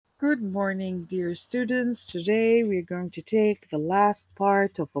Good morning, dear students. Today we are going to take the last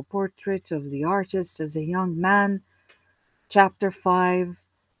part of A Portrait of the Artist as a Young Man, Chapter 5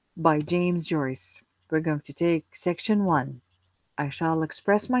 by James Joyce. We're going to take Section 1. I shall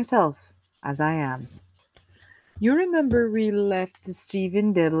express myself as I am. You remember we left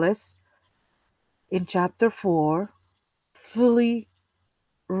Stephen Dedalus in Chapter 4, fully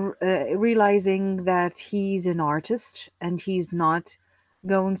realizing that he's an artist and he's not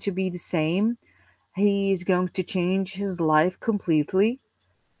going to be the same. He's going to change his life completely,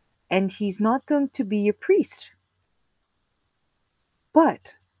 and he's not going to be a priest. But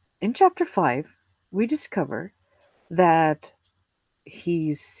in chapter 5, we discover that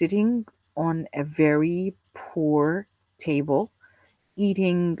he's sitting on a very poor table,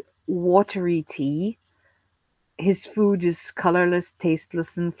 eating watery tea. His food is colorless,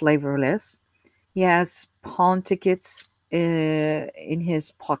 tasteless, and flavorless. He has pawn tickets in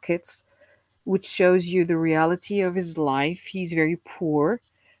his pockets, which shows you the reality of his life. He's very poor,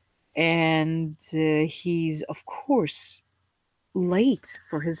 and he's, of course, late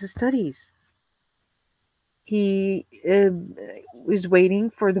for his studies. He is waiting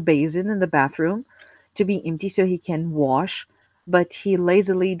for the basin in the bathroom to be empty so he can wash, but he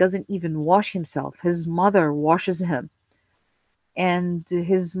lazily doesn't even wash himself. His mother washes him, and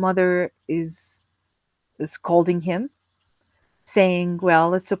his mother is scolding him, saying,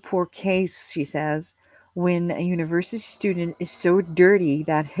 "Well, it's a poor case," she says, when a university student is so dirty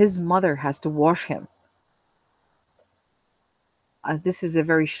that his mother has to wash him. This is a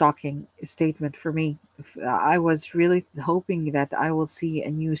very shocking statement for me. I was really hoping that I will see a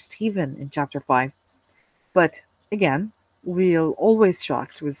new Stephen in chapter 5. But again, we're always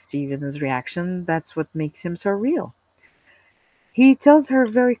shocked with Stephen's reaction. That's what makes him so real. He tells her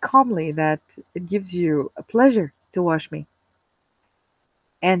very calmly that it gives you a pleasure to wash me.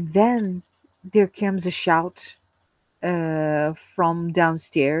 And then there comes a shout from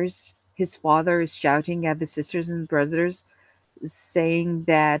downstairs. His father is shouting at the sisters and brothers, saying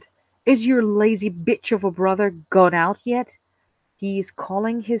that, "Is your lazy bitch of a brother gone out yet?" He is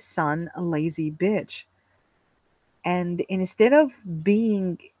calling his son a lazy bitch. And instead of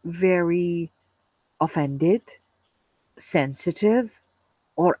being very offended, sensitive,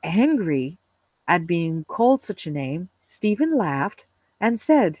 or angry at being called such a name, Stephen laughed and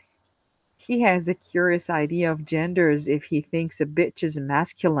said he has a curious idea of genders if he thinks a bitch is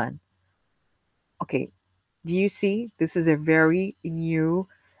masculine. Okay, do you see? This is a very new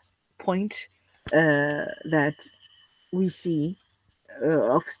point that we see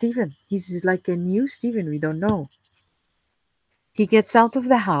of Stephen. He's like a new Stephen, we don't know. He gets out of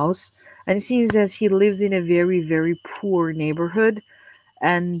the house, and it seems as he lives in a very, very poor neighborhood,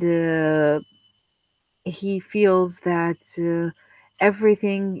 and he feels that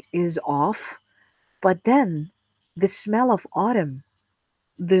everything is off. But then the smell of autumn,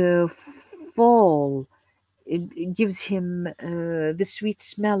 the fall, it gives him the sweet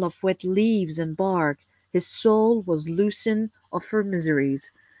smell of wet leaves and bark. His soul was loosened of her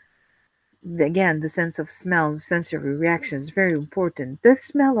miseries. Again, the sense of smell, sensory reaction is very important. The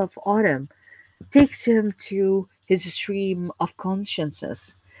smell of autumn takes him to his stream of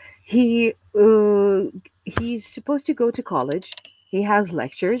consciousness. He he's supposed to go to college. He has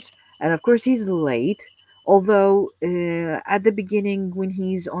lectures, and of course he's late. Although at the beginning, when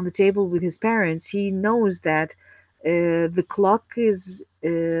he's on the table with his parents, he knows that the clock is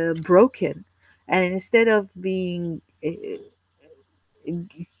broken, and instead of being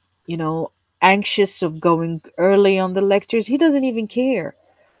you know anxious of going early on the lectures, he doesn't even care.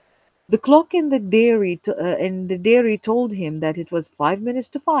 The clock in the dairy told him that it was 5 minutes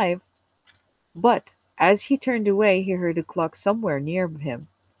to 5, but as he turned away, he heard a clock somewhere near him,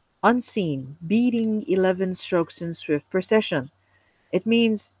 unseen, beating 11 strokes in swift procession. It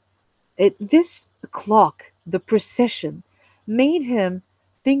means this clock, the procession, made him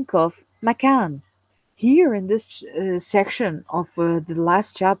think of Macan. Here in this section of the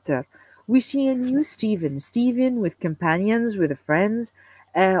last chapter, we see a new Stephen, Stephen with companions, with friends.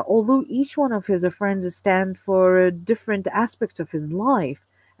 Although each one of his friends stand for different aspects of his life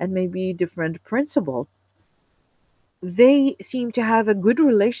and maybe different principle, they seem to have a good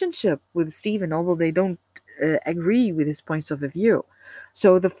relationship with Stephen, although they don't agree with his points of view.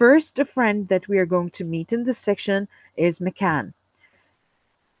 So the first friend that we are going to meet in this section is McCann.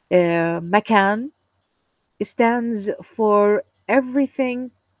 McCann stands for everything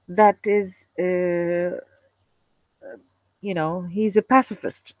that is, he's a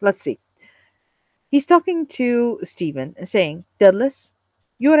pacifist. Let's see. He's talking to Stephen and saying, "Douglas,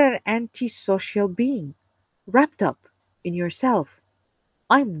 you're an antisocial being, wrapped up in yourself.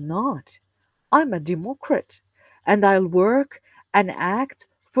 I'm not. I'm a Democrat, and I'll work and act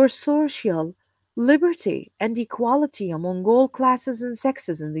for social liberty and equality among all classes and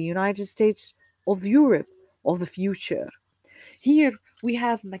sexes in the United States of Europe of the future. Here we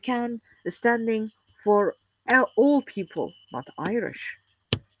have McCann standing for all people, not Irish.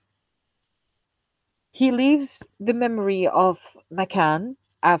 He leaves the memory of McCann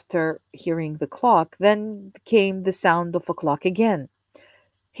after hearing the clock, then came the sound of a clock again.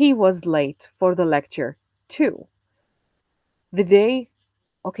 He was late for the lecture, too. The day,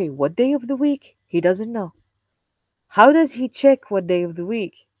 okay, what day of the week? He doesn't know. How does he check what day of the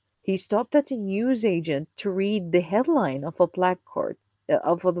week? He stopped at a newsagent to read the headline of a placard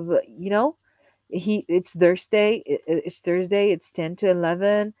of the, it's Thursday. It's Thursday. It's 10 to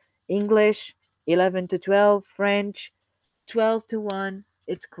 11. English, 11 to 12. French, 12 to 1.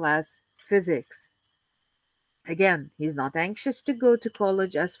 It's class physics. Again, he's not anxious to go to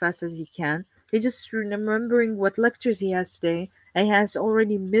college as fast as he can. He's just remembering what lectures he has today and has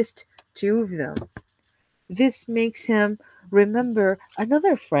already missed two of them. This makes him remember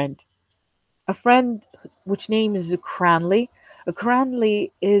another friend, a friend which name is Cranley. A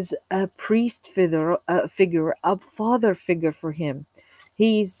Cranley is a figure, a father figure for him.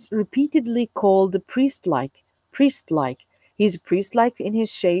 He's repeatedly called priest-like. He's priest-like in his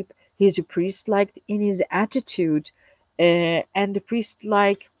shape. He's a priest-like in his attitude, and a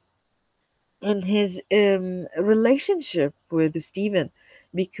priest-like in his relationship with Stephen,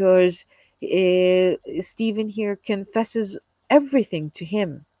 because Stephen here confesses everything to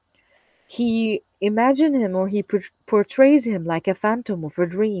him. He imagines him, or he portrays him like a phantom of a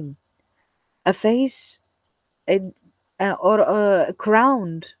dream, a face, a, or a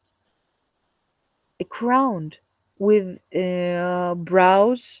crowned with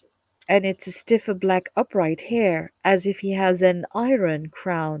brows, and it's a stiff black upright hair, as if he has an iron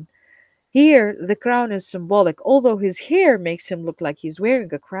crown. Here, the crown is symbolic, although his hair makes him look like he's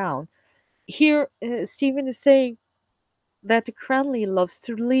wearing a crown. Here, Stephen is saying that Cranley loves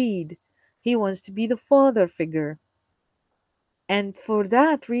to lead. He wants to be the father figure. And for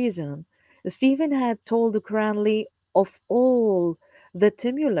that reason, Stephen had told Cranley of all the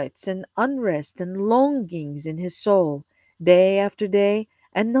tumults and unrest and longings in his soul, day after day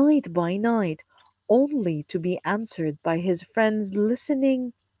and night by night, only to be answered by his friend's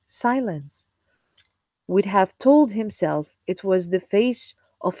listening silence. Would have told himself it was the face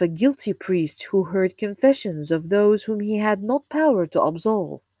of a guilty priest who heard confessions of those whom he had not power to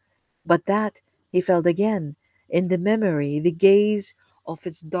absolve, but that he felt again in the memory the gaze of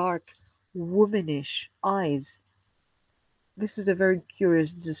its dark, womanish eyes. This is a very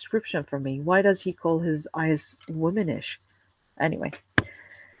curious description for me. Why does he call his eyes womanish? Anyway,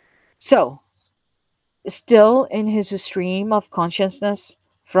 so still in his stream of consciousness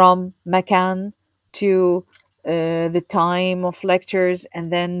from Macan to the time of lectures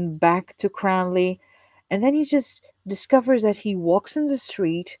and then back to Cranley. And then he just discovers that he walks in the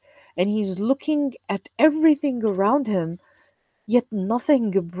street and he's looking at everything around him, yet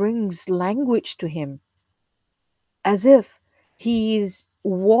nothing brings language to him, as if he's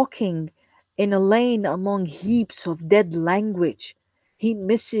walking in a lane among heaps of dead language. He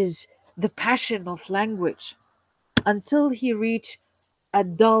misses the passion of language until he reached a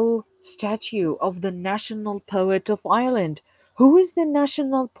dull statue of the national poet of Ireland. Who is the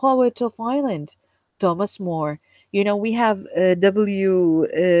national poet of Ireland? Thomas More. We have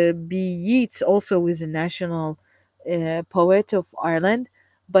W.B. Yeats also is a national poet of Ireland,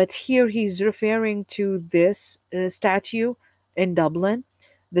 but here he's referring to this statue in Dublin,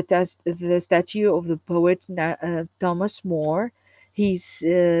 the statue of the poet Thomas More. He's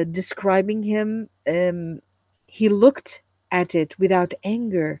describing him. He looked at it without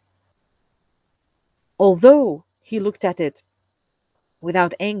anger. Although he looked at it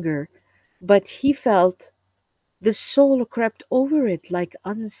without anger, but he felt the soul crept over it like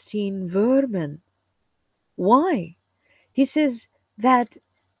unseen vermin. Why? He says that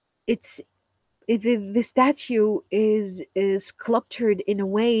it's the statue is sculptured in a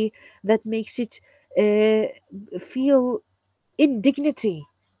way that makes it feel indignity.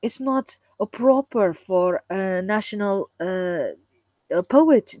 It's not proper for a national a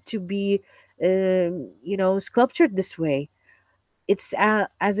poet to be sculptured this way. It's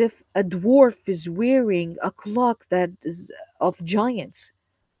as if a dwarf is wearing a cloak that is of giants.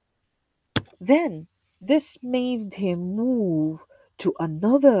 Then this made him move to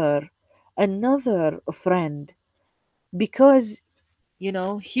another friend, because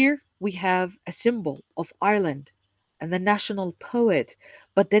here we have a symbol of Ireland, and the national poet.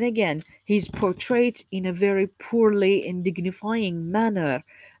 But then again, he's portrayed in a very poorly and dignifying manner.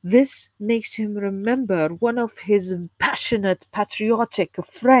 This makes him remember one of his passionate, patriotic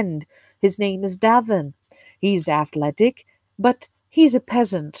friend. His name is Davin. He's athletic, but he's a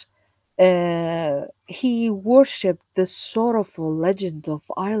peasant. He worshipped the sorrowful legend of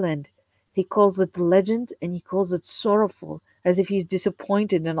Ireland. He calls it legend and he calls it sorrowful, as if he's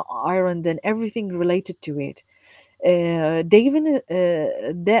disappointed in Ireland and everything related to it. Davin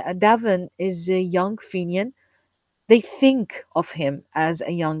is a young Fenian. They think of him as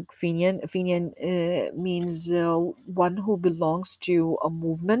a young Fenian. Fenian means one who belongs to a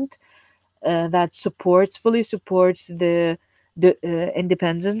movement that fully supports the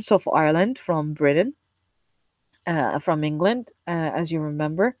independence of Ireland from Britain, from England, as you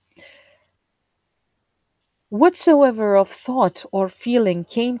remember. Whatsoever of thought or feeling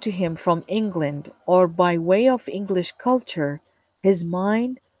came to him from England or by way of English culture, his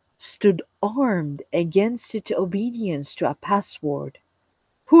mind stood armed against its obedience to a password.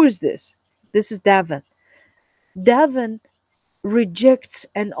 Who is this? This is Davin. Davin rejects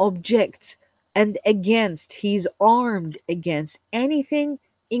and objects and against, he's armed against anything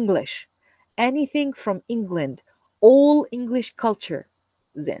English, anything from England, all English culture.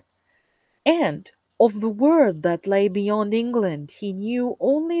 Then. And of the world that lay beyond England, he knew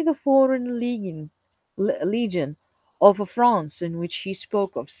only the foreign legion of France in which he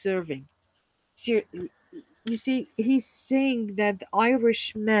spoke of serving. Ser- You see, he's saying that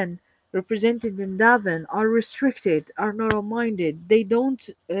Irish men represented in Davin are restricted, are narrow-minded. They don't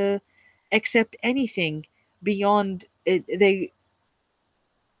accept anything beyond it.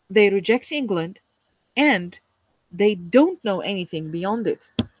 They reject England, and they don't know anything beyond it.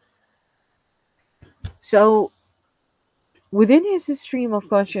 So within his stream of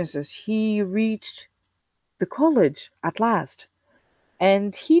consciousness, he reached the college at last,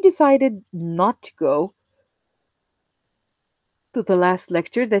 and he decided not to go to the last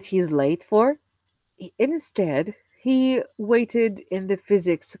lecture that he's late for. Instead, he waited in the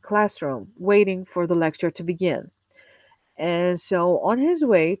physics classroom, waiting for the lecture to begin. And so, on his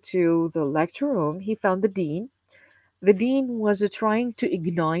way to the lecture room, he found the dean. The dean was trying to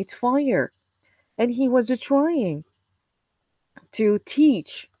ignite fire, and he was trying to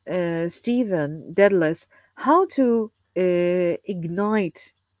teach Stephen Dedalus how to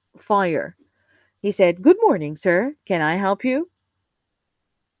ignite fire. He said, "Good morning, sir. Can I help you?"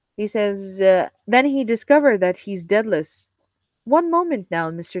 He says, then he discovered that he's Dedalus. "One moment now,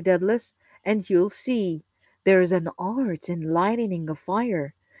 Mr. Dedalus, and you'll see. There is an art in lighting a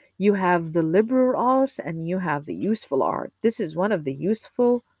fire. You have the liberal arts and you have the useful art. This is one of the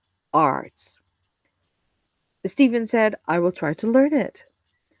useful arts." Stephen said, "I will try to learn it."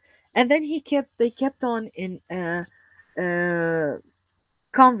 And then they kept on in a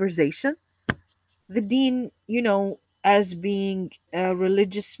conversation. The dean, as being a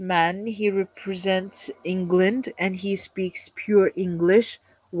religious man, he represents England and he speaks pure English,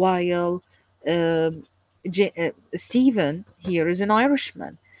 while Stephen here is an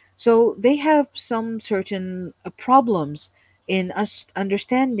Irishman. So they have some certain problems in us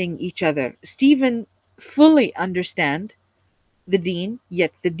understanding each other. Stephen fully understand the dean,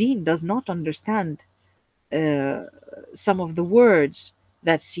 yet the dean does not understand uh, some of the words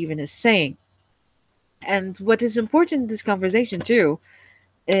that Stephen is saying. And what is important in this conversation too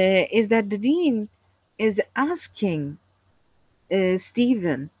is that the dean is asking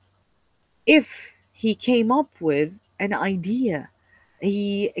Stephen if he came up with an idea.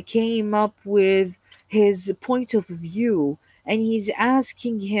 He came up with his point of view, and he's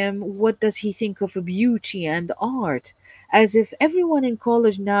asking him what does he think of beauty and art, as if everyone in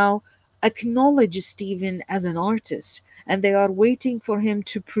college now acknowledges Stephen as an artist, and they are waiting for him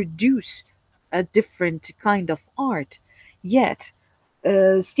to produce a different kind of art. Yet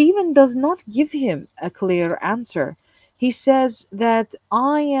Stephen does not give him a clear answer. He says that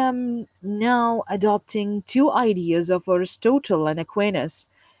I am now adopting two ideas of Aristotle and Aquinas,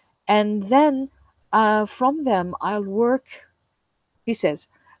 and then from them I'll work. He says,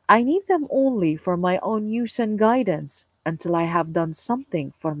 I need them only for my own use and guidance until I have done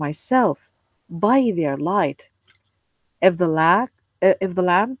something for myself by their light. If the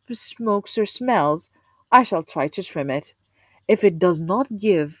lamp smokes or smells, I shall try to trim it. If it does not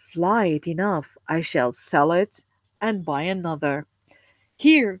give light enough, I shall sell it and buy another.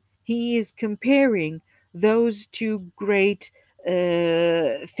 Here he is comparing those two great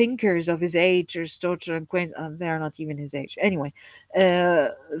thinkers of his age, Aristotle and Quint. They are not even his age. Anyway, uh,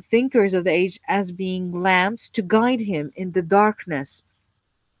 thinkers of the age as being lamps to guide him in the darkness,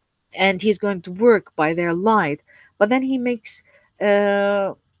 and he's going to work by their light. But then he makes,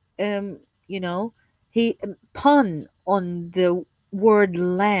 uh, you know, he pun on the word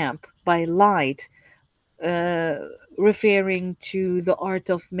lamp by light, uh, referring to the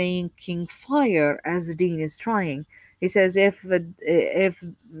art of making fire as the dean is trying. He says if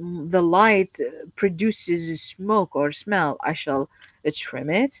the light produces smoke or smell, I shall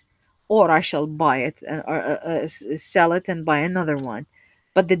trim it, or I shall buy it and or sell it and buy another one.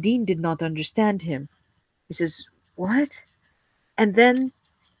 But the dean did not understand him. He says, "What?" And then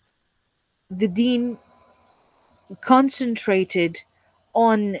the dean concentrated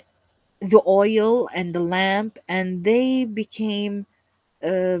on the oil and the lamp, and they became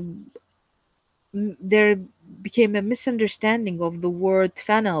uh, there became a misunderstanding of the word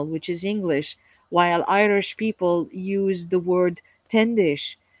fennel, which is English, while Irish people use the word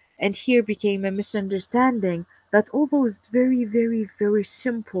tendish. And here became a misunderstanding that although it's very, very, very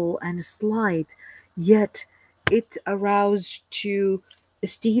simple and slight, yet it aroused to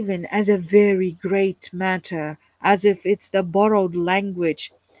Stephen as a very great matter, as if it's the borrowed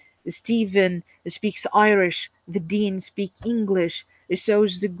language. Stephen speaks Irish, the dean speaks English. It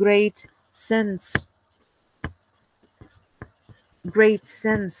shows the sense great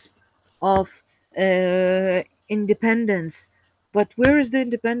sense of independence. But where is the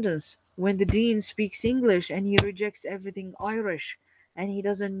independence when the dean speaks English and he rejects everything Irish, and he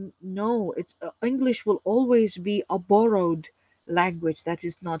doesn't know it's English will always be a borrowed language that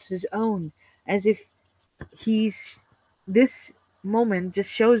is not his own, as if he's this moment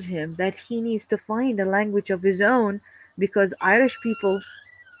just shows him that he needs to find a language of his own, because Irish people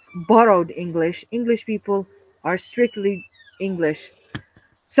borrowed English. English people are strictly English.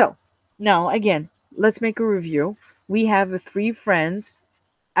 So, now again, let's make a review. We have three friends,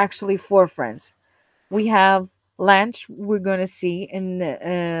 actually four friends. We have Lanch, we're going to see in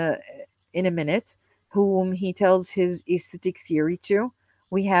a minute, whom he tells his aesthetic theory to.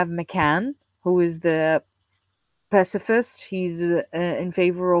 We have McCann, who is the pacifist. He's in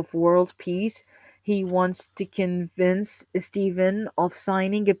favor of world peace. He wants to convince Stephen of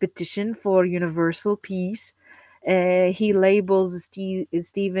signing a petition for universal peace. He labels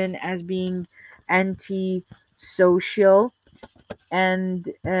Stephen as being anti-social and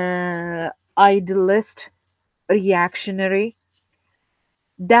idealist, reactionary.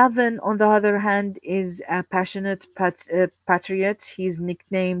 Davin, on the other hand, is a passionate patriot. He's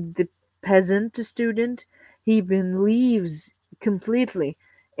nicknamed the peasant student. He believes completely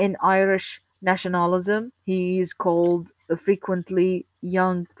in Irish nationalism. He is called frequently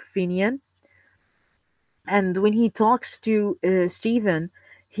Young Fenian. And when he talks to Stephen,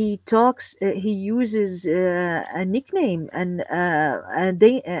 he uses a nickname and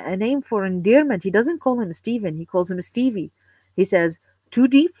a name for endearment. He doesn't call him Stephen, he calls him Stevie. He says, "Too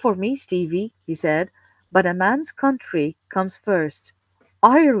deep for me, Stevie," he said, "but a man's country comes first.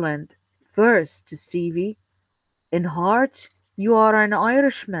 Ireland first, Stevie. In heart you are an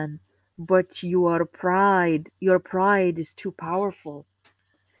Irishman, but your pride is too powerful."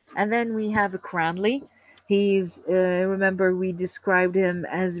 And then we have Cranley. He's remember we described him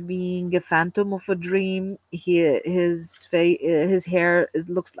as being a phantom of a dream. His hair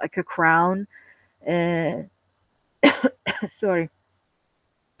looks like a crown. Uh, sorry.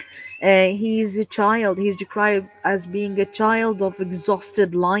 He's a child. He's described as being a child of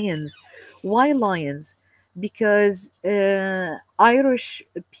exhausted lions. Why lions? Because Irish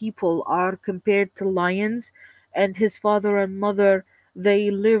people are compared to lions, and his father and mother,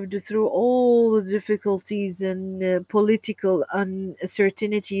 they lived through all the difficulties and political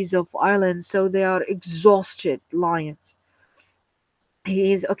uncertainties of Ireland, so they are exhausted lions.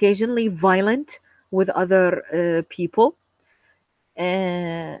 He is occasionally violent with other people,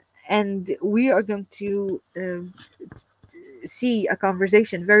 uh, and we are going to see a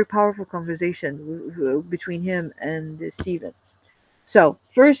conversation, very powerful conversation between him and Stephen. So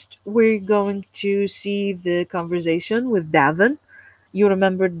first, we're going to see the conversation with Davin. You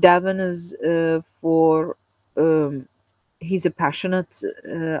remember Davin is for um, he's a passionate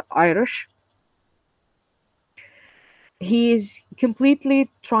Irish. He is completely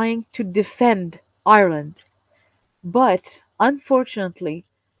trying to defend Ireland, but unfortunately,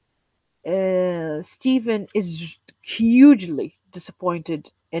 Stephen is hugely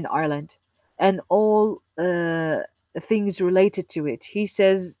disappointed in Ireland and all things related to it. He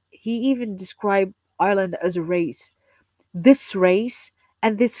says he even described Ireland as a race. This race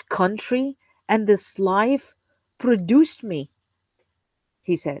and this country and this life produced me,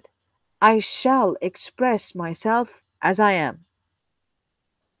 he said. I shall express myself as I am.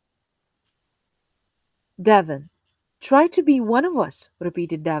 Davin, try to be one of us,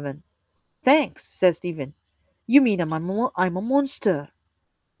 repeated Davin. Thanks, said Stephen. You mean I'm a monster?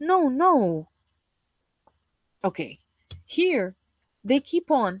 No, no. Okay. Here, they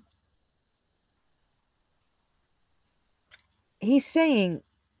keep on. He's saying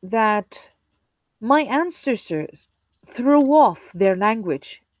that my ancestors threw off their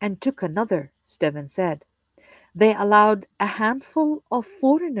language and took another, Stephen said. They allowed a handful of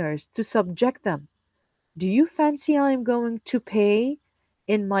foreigners to subject them. Do you fancy I'm going to pay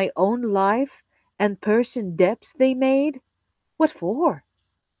in my own life and person debts they made? What for?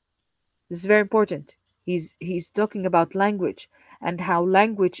 This is very important. He's talking about language and how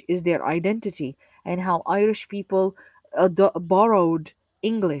language is their identity and how Irish people borrowed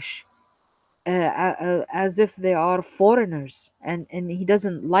English as if they are foreigners, and he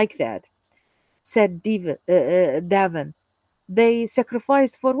doesn't like that. Said Davin. They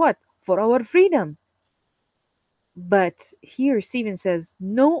sacrificed for what? For our freedom. But here Stephen says,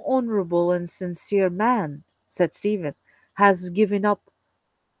 no honorable and sincere man, said Stephen, has given up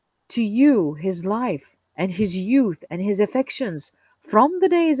to you his life and his youth and his affections from the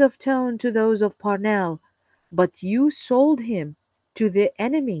days of Tone to those of Parnell, but you sold him to the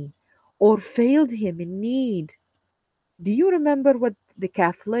enemy or failed him in need. Do you remember what the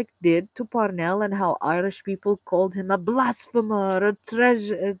Catholic did to Parnell and how Irish people called him a blasphemer,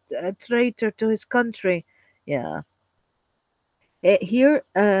 a traitor to his country? Yeah. Here,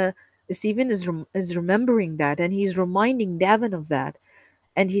 Stephen is remembering that, and he's reminding Davin of that,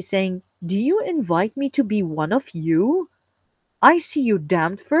 and he's saying, "Do you invite me to be one of you? I see you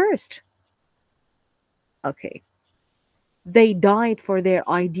damned first." Okay, they died for their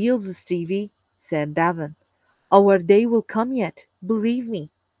ideals, Stevie," said Davin. "Our day will come yet, believe me."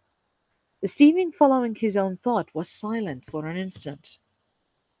 Stephen, following his own thought, was silent for an instant,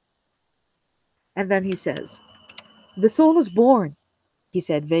 and then he says, "The soul is born," he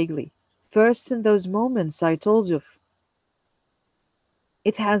said vaguely. "First in those moments I told you of.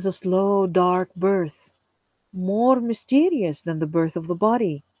 It has a slow, dark birth, more mysterious than the birth of the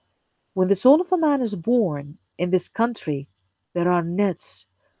body. When the soul of a man is born in this country, there are nets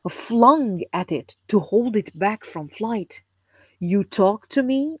flung at it to hold it back from flight. You talk to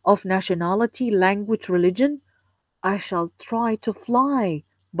me of nationality, language, religion. I shall try to fly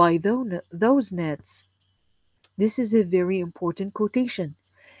by those nets." This is a very important quotation.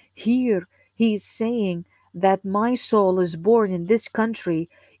 Here he is saying that my soul is born in this country,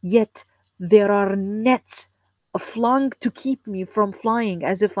 yet there are nets flung to keep me from flying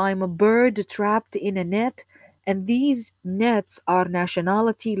as if I'm a bird trapped in a net, and these nets are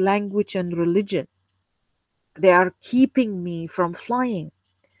nationality, language, and religion. They are keeping me from flying.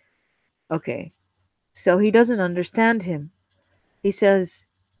 Okay, so he doesn't understand him. He says,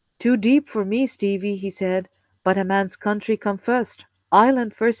 "Too deep for me, Stevie," he said, "but a man's country come first.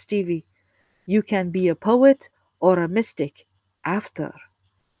 Island first, Stevie. You can be a poet or a mystic after."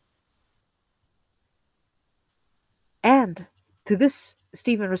 And to this,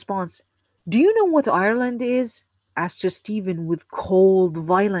 Stephen responds, "Do you know what Ireland is?" asked Stephen with cold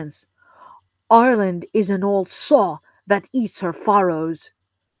violence. "Ireland is an old saw that eats her furrows."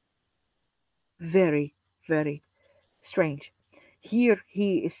 Very, very strange. Here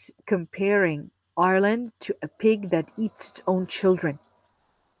he is comparing Ireland to a pig that eats its own children.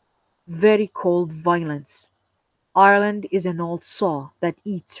 Very cold violence. Ireland is an old saw that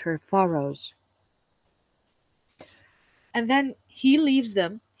eats her furrows. And then he leaves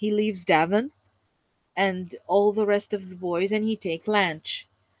them. He leaves Davin and all the rest of the boys, and he take lunch.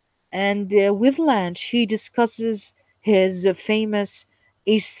 And with lunch, he discusses his famous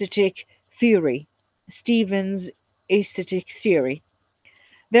aesthetic theory, Stephen's aesthetic theory.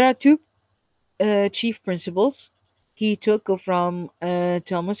 There are two chief principles he took from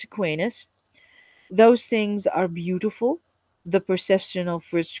Thomas Aquinas. Those things are beautiful, the perception of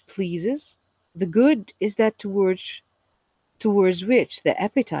which pleases. The good is that towards which the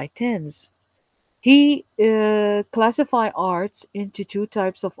appetite tends. He classify arts into two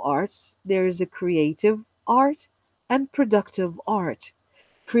types of arts. There is a creative art and productive art.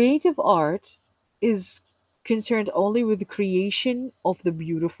 Creative art is concerned only with the creation of the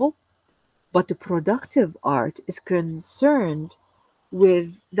beautiful, but the productive art is concerned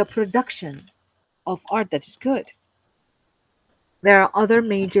with the production of art that is good. There are other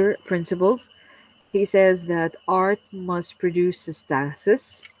major principles. He says that art must produce a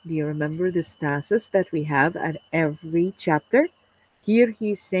stasis. Do you remember the stasis that we have at every chapter? Here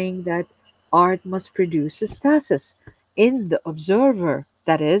he's saying that art must produce a stasis in the observer.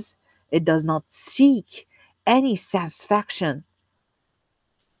 That is, it does not seek any satisfaction.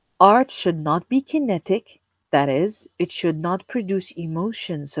 Art should not be kinetic. That is, it should not produce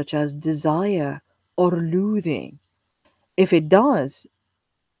emotions such as desire or looting. If it does,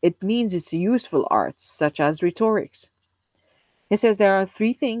 it means it's useful arts, such as rhetorics. He says there are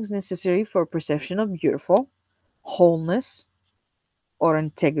three things necessary for perception of beautiful: wholeness or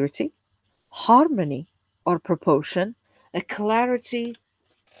integrity, harmony or proportion, a clarity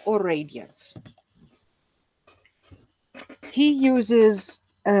or radiance. He uses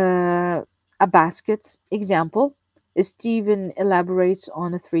a basket example. Stephen elaborates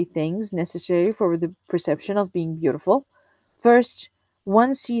on the three things necessary for the perception of being beautiful. First,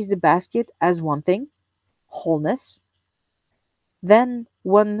 one sees the basket as one thing, wholeness. Then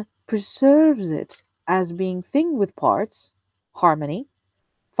one preserves it as being thing with parts, harmony.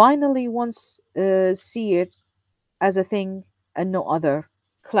 Finally, one see it as a thing and no other,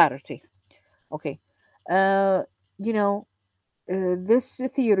 clarity. Okay. Uh, you know, this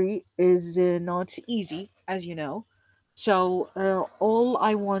theory is not easy, as you know. So, all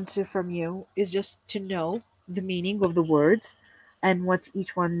I want from you is just to know the meaning of the words and what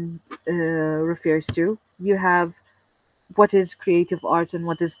each one refers to. You have what is creative arts and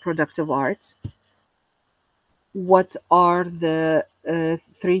what is productive arts. What are the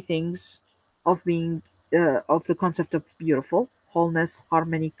three things of being of the concept of beautiful: wholeness,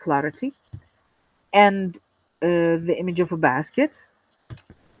 harmony, clarity, and the image of a basket,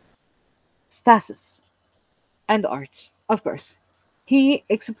 stasis, and arts, of course. He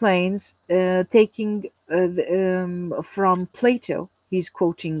explains, taking from Plato, he's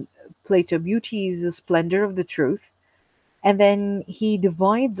quoting Plato, beauty is the splendor of the truth. And then he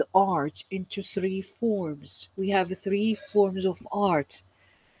divides art into three forms. We have three forms of art.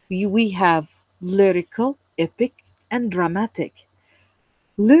 We have lyrical, epic, and dramatic.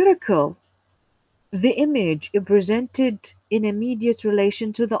 Lyrical, the image is presented in immediate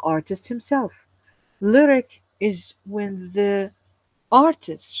relation to the artist himself. Lyric is when the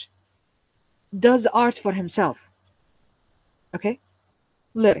artist does art for himself. Okay?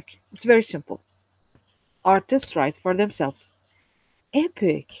 Lyric. It's very simple. Artists write for themselves.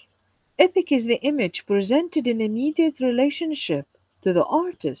 Epic. Epic is the image presented in immediate relationship to the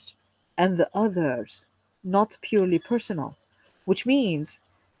artist and the others, not purely personal, which means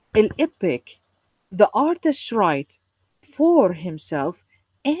epic, the artist write for himself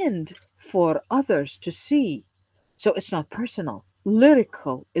and for others to see. So it's not personal.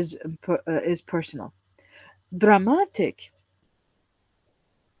 Lyrical is personal. Dramatic,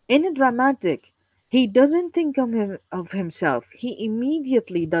 in a dramatic, he doesn't think of himself. He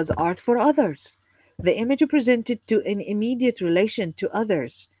immediately does art for others. The image is presented to in immediate relation to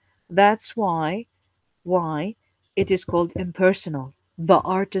others. That's why it is called impersonal. The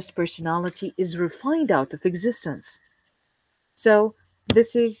artist's personality is refined out of existence. So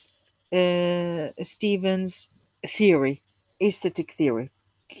this is Stephen's theory, aesthetic theory.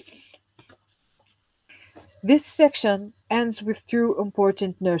 This section ends with two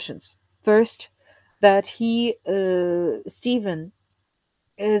important notions. First, that Stephen,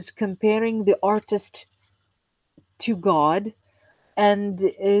 is comparing the artist to God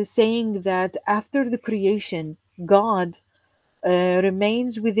and saying that after the creation, God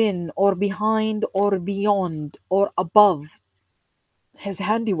remains within or behind or beyond or above his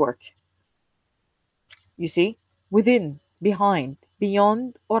handiwork. You see, within, behind,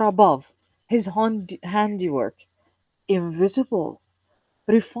 beyond, or above his handiwork, invisible,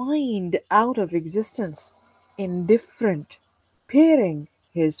 refined out of existence, indifferent, paring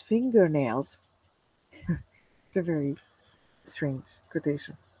his fingernails. It's a very strange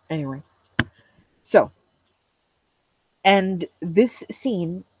quotation. Anyway, so, and this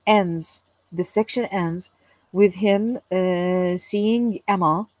scene ends, this section ends with him seeing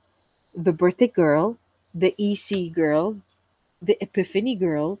Emma, the birthday girl, the EC girl, the Epiphany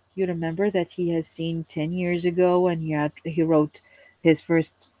girl. You remember that he has seen 10 years ago and he wrote his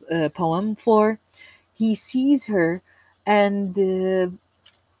first poem for. He sees her and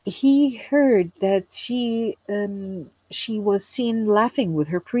he heard that she was seen laughing with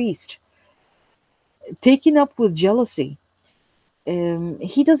her priest, taken up with jealousy.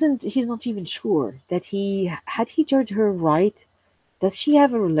 He's not even sure that he judged her right. Does she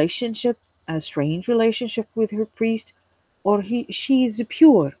have a relationship, a strange relationship with her priest, or she is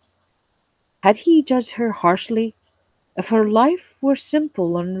pure? Had he judged her harshly? If her life were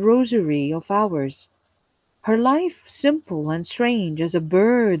simple and rosary of hours, her life simple and strange as a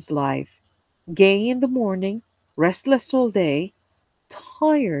bird's life, gay in the morning, restless all day,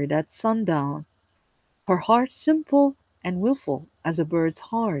 tired at sundown, her heart simple and wilful as a bird's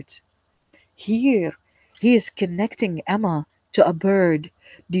heart. Here he is connecting Emma to a bird.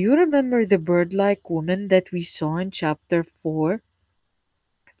 Do you remember the bird like woman that we saw in chapter 4?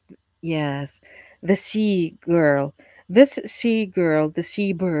 Yes, The sea girl. This sea girl, the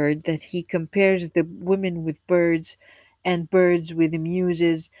sea bird, that he compares the women with birds and birds with the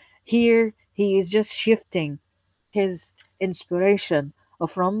muses. Here he is just shifting his inspiration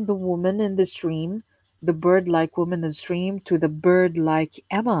from the woman in the stream, the bird like woman in the stream, to the bird like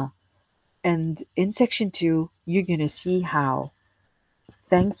Emma. And in section 2, you're gonna see how.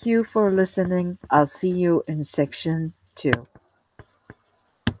 Thank you for listening. I'll see you in section 2.